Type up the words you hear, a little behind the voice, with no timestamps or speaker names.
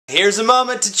Here's a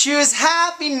moment to choose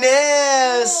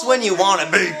happiness when you want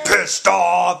to be pissed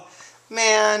off.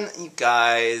 Man, you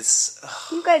guys.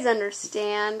 You guys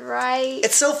understand, right?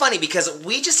 It's so funny because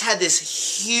we just had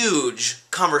this huge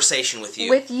conversation with you.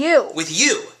 With you. With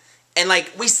you. And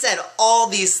like, we said all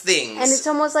these things. And it's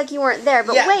almost like you weren't there.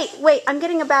 But yeah. wait, I'm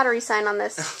getting a battery sign on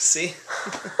this. See?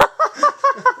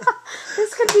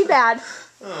 This could be bad.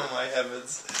 Oh my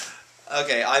heavens.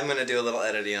 Okay, I'm gonna do a little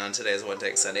editing on today's One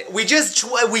Take Sunday. We just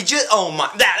recorded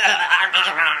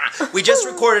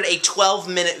a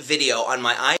 12-minute video on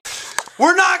my iPhone.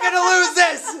 We're not gonna lose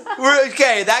this!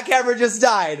 Okay, that camera just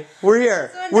died. We're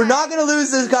here. We're not gonna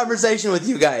lose this conversation with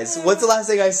you guys. What's the last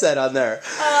thing I said on there?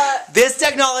 This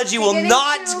technology will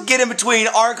not get in between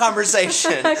our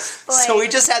conversation. So we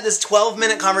just had this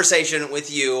 12-minute conversation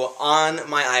with you on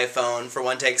my iPhone for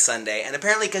One Take Sunday. And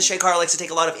apparently, because SHAYTARDS likes to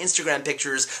take a lot of Instagram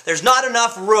pictures, there's not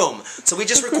enough room. So we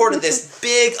just recorded this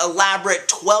big, elaborate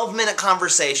 12-minute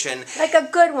conversation. Like a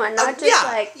good one, not just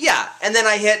like... Yeah, and then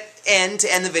I hit end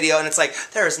to end the video, and it's like,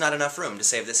 there is not enough room to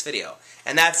save this video.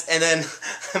 And then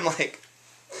I'm like,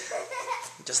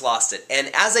 just lost it. And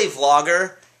as a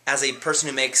vlogger, as a person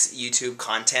who makes YouTube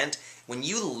content, when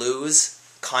you lose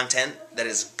content that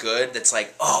is good, that's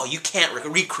like, oh, you can't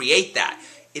recreate that,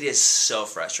 it is so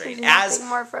frustrating. There's nothing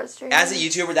more frustrating. As a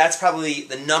YouTuber, that's probably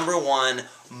the #1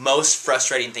 most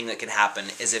frustrating thing that can happen,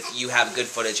 is if you have good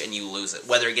footage and you lose it.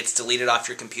 Whether it gets deleted off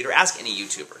your computer, ask any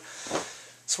YouTuber.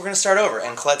 So we're going to start over,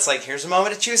 and Colette's like, here's a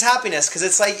moment to choose happiness, because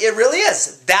it's like, it really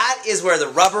is. That is where the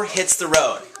rubber hits the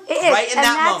road. It is. Right in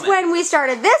that moment. And that's when we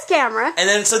started this camera. And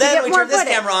then, so then we turned this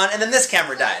camera on, and then this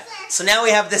camera died. So now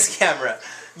we have this camera.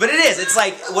 But it is, it's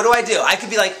like, what do? I could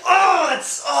be like,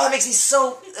 it makes me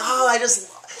so,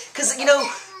 because, you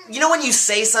know when you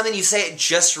say something, you say it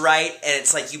just right, and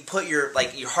it's like you put your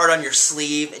heart on your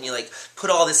sleeve, and you like put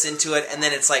all this into it, and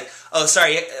then it's like, oh,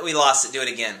 sorry, we lost it, do it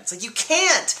again. It's like, you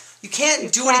can't do it again.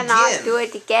 You cannot do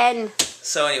it again.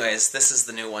 So anyways, this is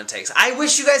the new One Takes. I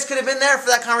wish you guys could have been there for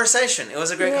that conversation. It was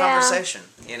a great conversation,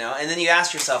 you know? And then you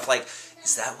ask yourself, like,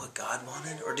 is that what God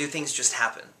wanted? Or do things just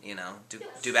happen, you know?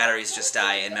 Do batteries just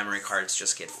die and memory cards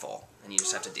just get full? And you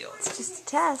just have to deal with it. It's just a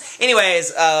test.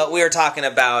 Anyways, we were talking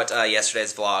about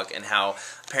yesterday's vlog and how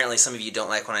apparently some of you don't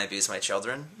like when I abuse my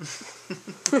children.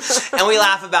 And we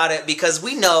laugh about it because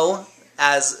we know,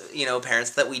 as, you know,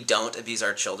 parents, that we don't abuse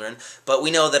our children, but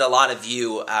we know that a lot of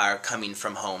you are coming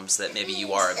from homes that maybe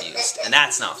you are abused, and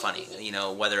that's not funny. You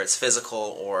know, whether it's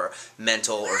physical or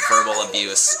mental or verbal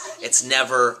abuse, it's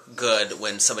never good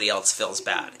when somebody else feels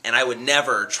bad, and I would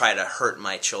never try to hurt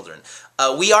my children.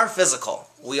 We are physical.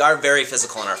 We are very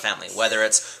physical in our family, whether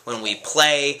it's when we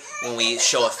play, when we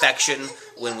show affection,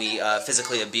 when we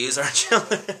physically abuse our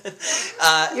children.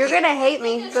 You're going to hate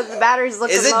me, but the battery's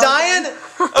looking low. Is it dying?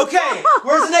 Okay,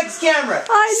 where's the next camera?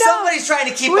 I know. Somebody's trying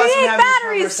to keep us from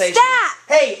having this conversation. Stat.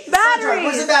 Hey, batteries.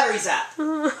 Where's the batteries at?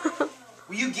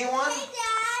 Will you get one? Hey,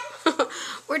 Dad.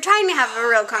 We're trying to have a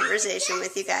real conversation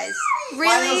with you guys. Really?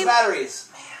 Why those batteries?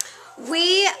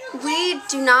 We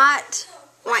do not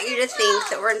want you to think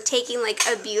that we're taking like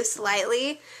abuse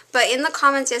lightly, but in the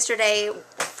comments yesterday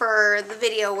for the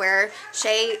video where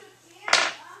Shay,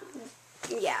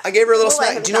 I gave her a little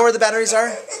smack. Do you know where the batteries are?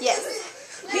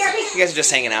 Yes. You guys are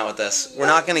just hanging out with us. We're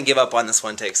not going to give up on this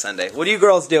One Take Sunday. What are you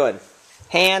girls doing?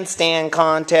 Handstand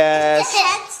contest.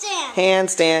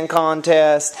 Handstand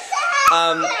contest.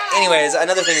 Anyways,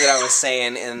 another thing that I was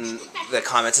saying in the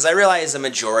comments is I realize the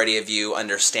majority of you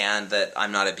understand that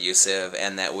I'm not abusive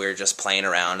and that we're just playing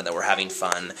around and that we're having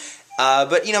fun.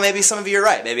 But, you know, maybe some of you are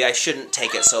right. Maybe I shouldn't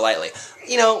take it so lightly.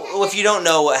 You know, if you don't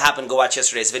know what happened, go watch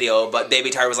yesterday's video, but Baby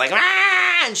Tar was like,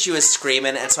 ah! And she was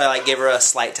screaming, and so I like gave her a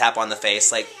slight tap on the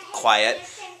face, like, quiet.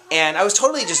 And I was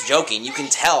totally just joking. You can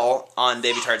tell on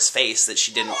Baby Tar's face that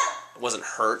she wasn't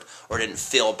hurt or didn't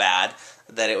feel bad.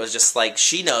 That it was just like,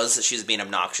 she knows that she's being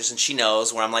obnoxious, and she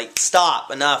knows where I'm like, stop,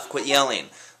 enough, quit yelling.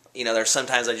 You know, there's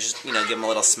sometimes I just, you know, give them a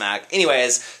little smack.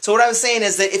 Anyways, so what I was saying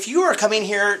is that if you are coming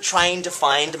here trying to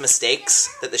find mistakes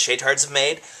that the SHAYTARDS have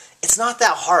made, it's not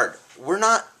that hard. We're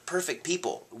not perfect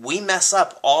people. We mess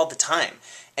up all the time.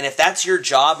 And if that's your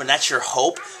job and that's your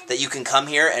hope, that you can come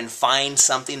here and find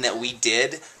something that we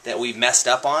did, that we messed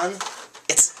up on,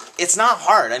 it's not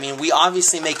hard. I mean, we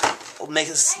obviously make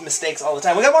mistakes all the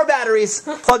time. We got more batteries.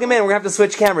 Plug them in. We're going to have to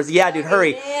switch cameras. Yeah, dude,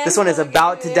 hurry. This one is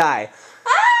about to die.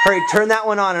 Hurry, turn that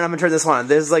one on, and I'm going to turn this one on.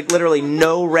 There's, like, literally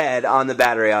no red on the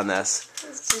battery on this.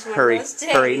 Hurry,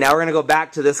 hurry. Now we're going to go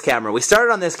back to this camera. We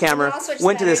started on this camera,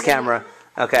 went to this camera.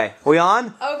 Okay, we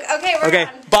on? Okay, we're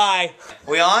on. Bye.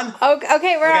 We on?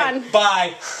 Okay, we're on.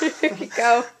 Bye. Here you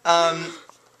go.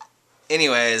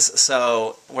 Anyways,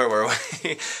 so where were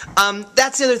we?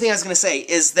 That's the other thing I was going to say,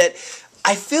 is that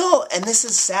I feel, and this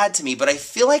is sad to me, but I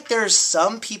feel like there's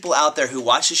some people out there who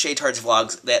watch the SHAYTARDS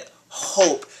vlogs that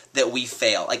hope that we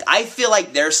fail. Like, I feel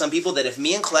like there are some people that if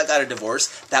me and Colette got a divorce,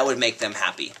 that would make them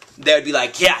happy. They would be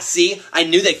like, yeah, see? I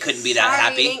knew they couldn't be that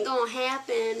happy. It ain't gonna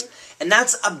happen. And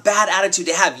that's a bad attitude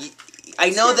to have. I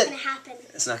know that... It's not gonna happen.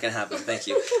 It's not going to happen, thank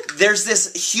you. There's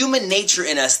this human nature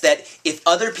in us that if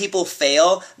other people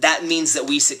fail, that means that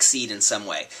we succeed in some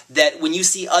way. That when you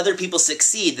see other people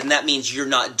succeed, then that means you're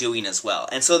not doing as well.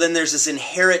 And so then there's this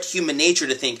inherent human nature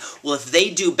to think, well, if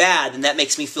they do bad, then that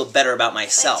makes me feel better about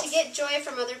myself. Like, to get joy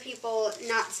from other people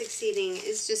not succeeding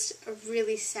is just a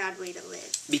really sad way to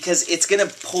live. Because it's going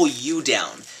to pull you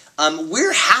down.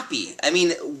 We're happy. I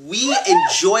mean, we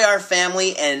enjoy our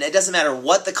family, and it doesn't matter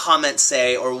what the comments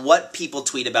say or what people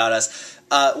tweet about us.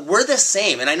 We're the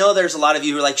same. And I know there's a lot of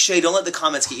you who are like, Shay, don't let the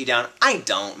comments get you down. I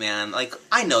don't, man. Like,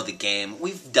 I know the game.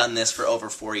 We've done this for over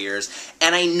 4 years.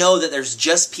 And I know that there's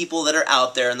just people that are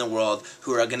out there in the world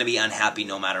who are going to be unhappy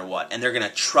no matter what. And they're going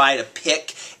to try to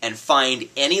pick and find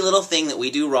any little thing that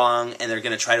we do wrong, and they're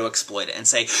going to try to exploit it and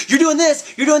say, you're doing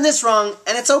this wrong,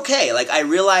 and it's okay. Like, I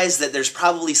realize that there's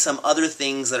probably some other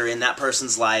things that are in that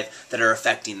person's life that are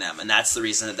affecting them, and that's the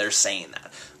reason that they're saying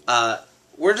that.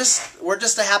 We're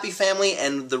just a happy family,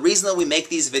 and the reason that we make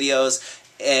these videos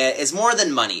is more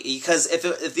than money. Because if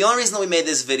the only reason that we made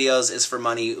these videos is for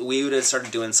money, we would have started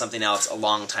doing something else a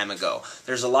long time ago.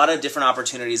 There's a lot of different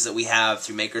opportunities that we have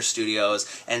through Maker Studios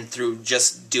and through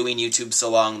just doing YouTube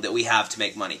so long that we have to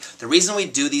make money. The reason we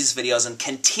do these videos and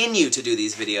continue to do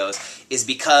these videos is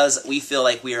because we feel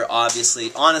like we are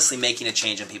honestly making a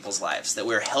change in people's lives. That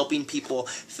we're helping people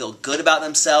feel good about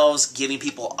themselves, giving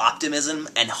people optimism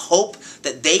and hope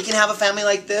that they can have a family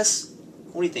like this.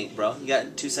 What do you think, bro? You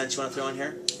got 2 cents you want to throw in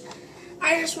here?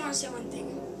 I just want to say one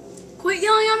thing. Quit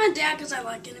yelling at my dad because I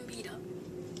like getting beat up.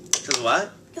 Because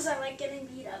what? Because I like getting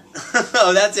beat up.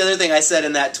 Oh, that's the other thing I said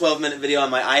in that 12-minute video on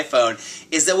my iPhone,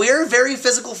 is that we are a very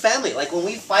physical family. Like, when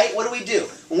we fight, what do?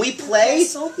 When we play,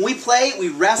 we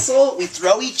wrestle, we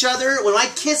throw each other. When I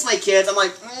kiss my kids, I'm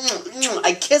like,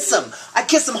 I kiss them. I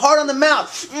kiss them hard on the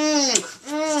mouth.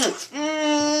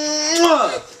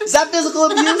 Is that physical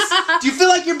abuse? Do you feel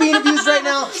like you're being abused right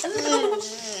now?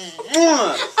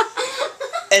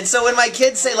 And so when my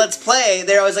kids say, let's play,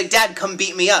 they're always like, Dad, come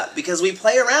beat me up. Because we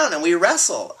play around and we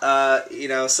wrestle. You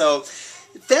know, so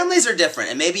families are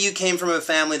different. And maybe you came from a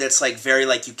family that's like very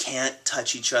like you can't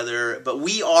touch each other. But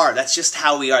we are. That's just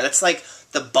how we are. That's like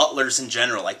the Butlers in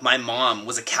general. Like, my mom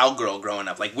was a cowgirl growing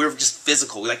up. Like, we're just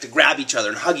physical. We like to grab each other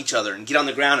and hug each other and get on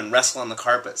the ground and wrestle on the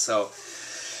carpet. So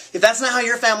if that's not how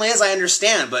your family is, I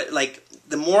understand. But, like,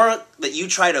 the more that you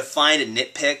try to find and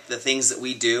nitpick the things that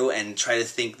we do and try to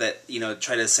think that, you know,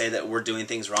 try to say that we're doing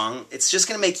things wrong, it's just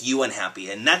going to make you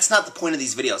unhappy. And that's not the point of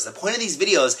these videos. The point of these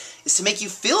videos is to make you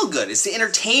feel good. It's to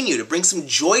entertain you, to bring some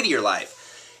joy to your life.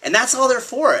 And that's all they're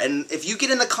for. And if you get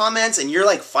in the comments and you're,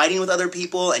 like, fighting with other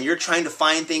people and you're trying to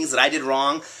find things that I did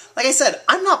wrong, like I said,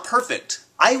 I'm not perfect.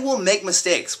 I will make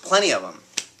mistakes. Plenty of them.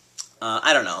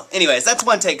 I don't know. Anyways, that's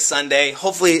One Take Sunday.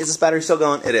 Hopefully, is this battery still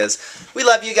going? It is. We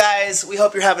love you guys. We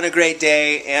hope you're having a great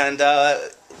day. And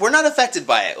we're not affected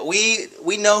by it.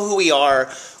 We know who we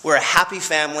are. We're a happy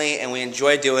family, and we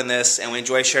enjoy doing this, and we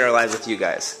enjoy sharing our lives with you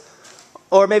guys.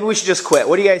 Or maybe we should just quit.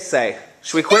 What do you guys say?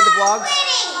 Should we quit the vlogs?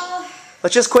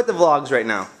 Let's just quit the vlogs right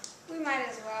now. We might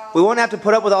as well. We won't have to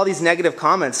put up with all these negative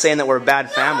comments saying that we're a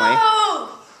bad family.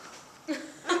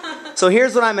 So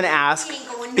here's what I'm going to ask.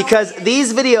 Because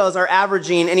these videos are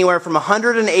averaging anywhere from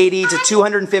 180 to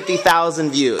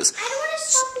 250,000 views. I don't want to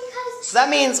stop because... So that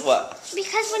means what?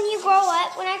 Because when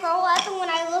I grow up and when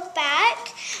I look back,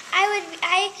 I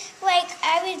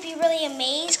would be really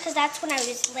amazed because that's when I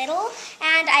was little,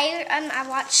 and I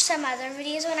watched some other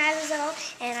videos when I was little,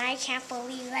 and I can't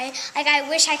believe I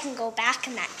wish I can go back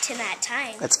to that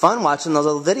time. It's fun watching those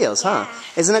little videos, huh?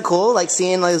 Yeah. Isn't it cool, like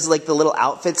seeing those, like the little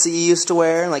outfits that you used to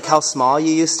wear, and like how small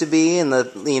you used to be, and the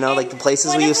like the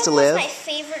places we used to live? One of them was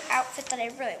my favorite outfit that I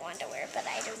really wanted to wear, but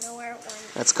I don't know where it went.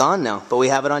 It's gone now, but we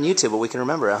have it on YouTube, but we can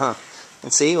remember it, huh?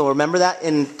 And see, we'll remember that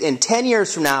in 10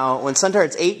 years from now, when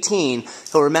SHAYTARDS 18,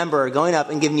 he'll remember going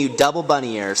up and giving you double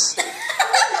bunny ears.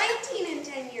 19 in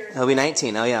 10 years. He'll be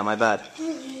 19. Oh yeah, my bad.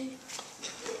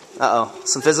 Uh-oh.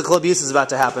 Some physical abuse is about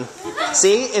to happen.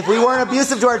 See, if we weren't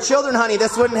abusive to our children, honey,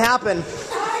 this wouldn't happen.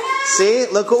 See,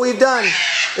 look what we've done.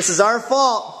 This is our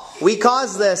fault. We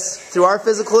caused this through our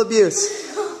physical abuse.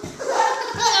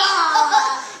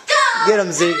 Get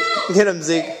him, Zeke. Get him,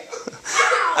 Zeke.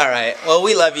 Alright, well,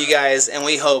 we love you guys, and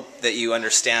we hope that you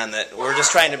understand that we're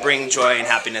just trying to bring joy and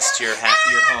happiness to your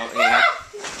home, you know?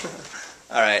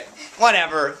 Alright,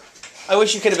 whatever. I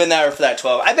wish you could have been there for that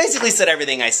 12. I basically said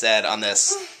everything I said on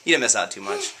this. You didn't miss out too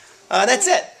much. That's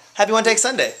it. Happy One Take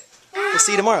Sunday. We'll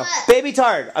see you tomorrow. Baby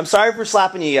Tard, I'm sorry for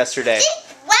slapping you yesterday. He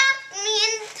whacked me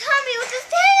in the tummy with his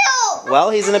tail. Well,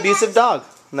 he's an abusive dog.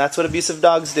 And that's what abusive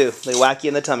dogs do. They whack you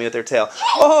in the tummy with their tail.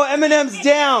 Oh, M&M's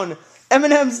down.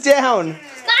 M&M's down. My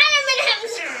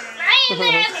M&M's. My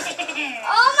M&M's.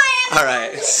 Oh, my M&M's.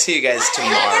 Alright, see you guys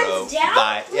tomorrow.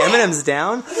 Bye. M&M's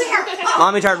down?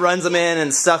 Mommy Tart runs them in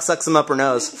and sucks them up her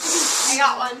nose. I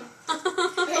got one.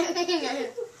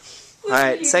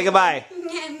 Alright, say goodbye.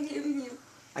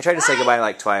 I tried to say goodbye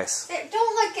like twice.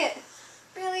 Don't lick it.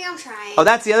 Really, I'm trying. Oh,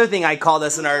 that's the other thing I called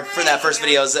us for that first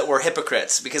video is that we're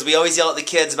hypocrites. Because we always yell at the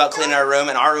kids about cleaning our room,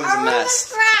 and our room's a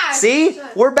mess. See?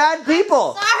 We're bad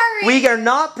people. Sorry. We are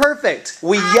not perfect.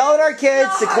 We yell at our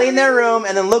kids to clean their room,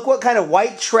 and then look what kind of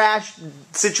white trash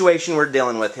situation we're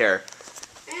dealing with here.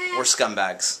 We're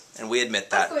scumbags, and we admit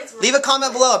that. Leave a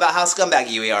comment below about how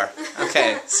scumbaggy we are.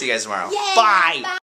 Okay, see you guys tomorrow. Bye!